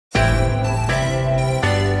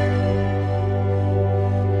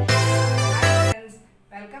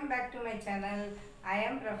I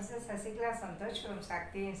am Professor Sasikla Santosh from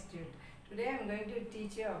Shakti Institute. Today I am going to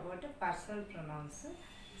teach you about personal pronouns,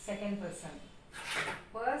 second person.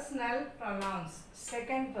 Personal pronouns,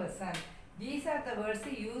 second person. These are the words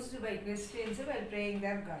used by Christians while praying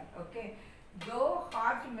their God. Okay. Thou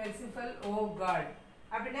art merciful, O God.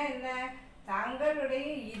 அப்படின்னா என்ன? தங்களுடைய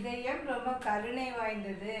இதயம் ரொம்ப கருணை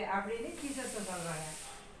வாய்ந்தது அப்படின்னு Jesus சொல்றாங்க.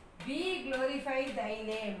 Be glorify thy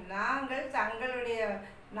name. நாங்கள் தங்களுடைய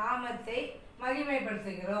நாமத்தை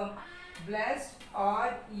மகிமைப்படுத்துகிறோம். Blessed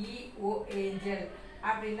are ye, O angel.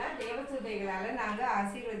 அப்படின்னா தேவதூதைகளால் நாங்கள்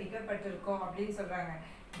ஆசீர்வதிக்கப்பட்டிருக்கோம் அப்படின்னு சொல்கிறாங்க.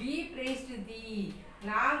 Be praised thee.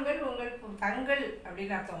 நாங்கள் தங்கள்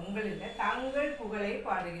அப்படின்னு அர்த்தம், உங்கள் இல்லை, தங்கள் புகழை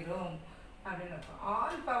பாடுகிறோம் அப்படின்னு அர்த்தம்.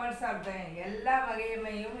 All powers are thine. எல்லா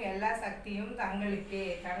மகிமையும் எல்லா சக்தியும் தங்களுக்கே,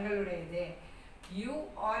 தங்களுடையது. You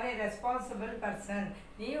are a responsible person.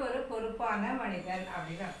 நீ ஒரு பொறுப்பான மனிதன்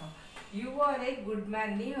அப்படின்னு அர்த்தம். You are a good man.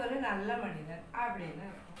 நீ ஒரு நல்ல மனிதன் அப்படின்னு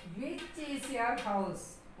அர்த்தம். Which is your house?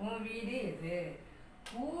 உன் வீடு எது?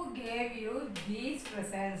 Who gave you these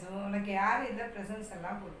presents? உனக்கு யார் இந்த presents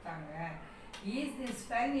எல்லாம் கொடுத்தாங்க? Is this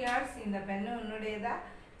pen yours? இந்த பெண்ணு உன்னுடையதா?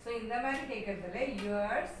 ஸோ இந்த மாதிரி கேட்கறதுல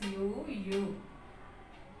yours, you, you.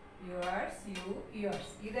 Yours, you, yours.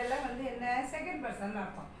 இதெல்லாம் என்ன செகண்ட் பர்சன்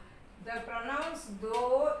அர்த்தம். The pronouns thou,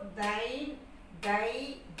 thine, thy,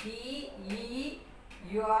 thee, ye,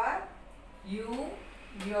 your, you,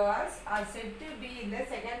 yours are said to be in the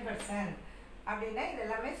second person. அப்படின்னா இது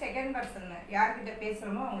எல்லாமே செகண்ட் பர்சன். யார்கிட்ட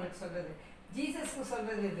பேசுகிறோமோ அவங்களுக்கு சொல்கிறது. ஜீசஸ்க்கு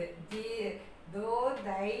சொல்கிறது இது. தோ,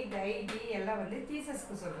 தை, தை, டி எல்லாம்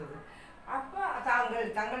ஜீசஸ்க்கு சொல்கிறது. அப்போ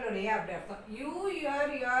தங்களுடைய அப்படி அர்த்தம். யூ,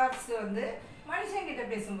 யுவர், யுவர்ஸ் மனுஷங்கிட்ட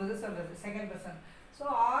பேசும்போது சொல்கிறது second person. So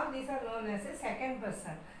all these are known as a second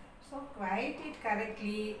person. So write it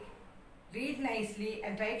correctly, read nicely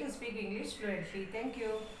and try to speak English fluently. Thank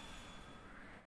you.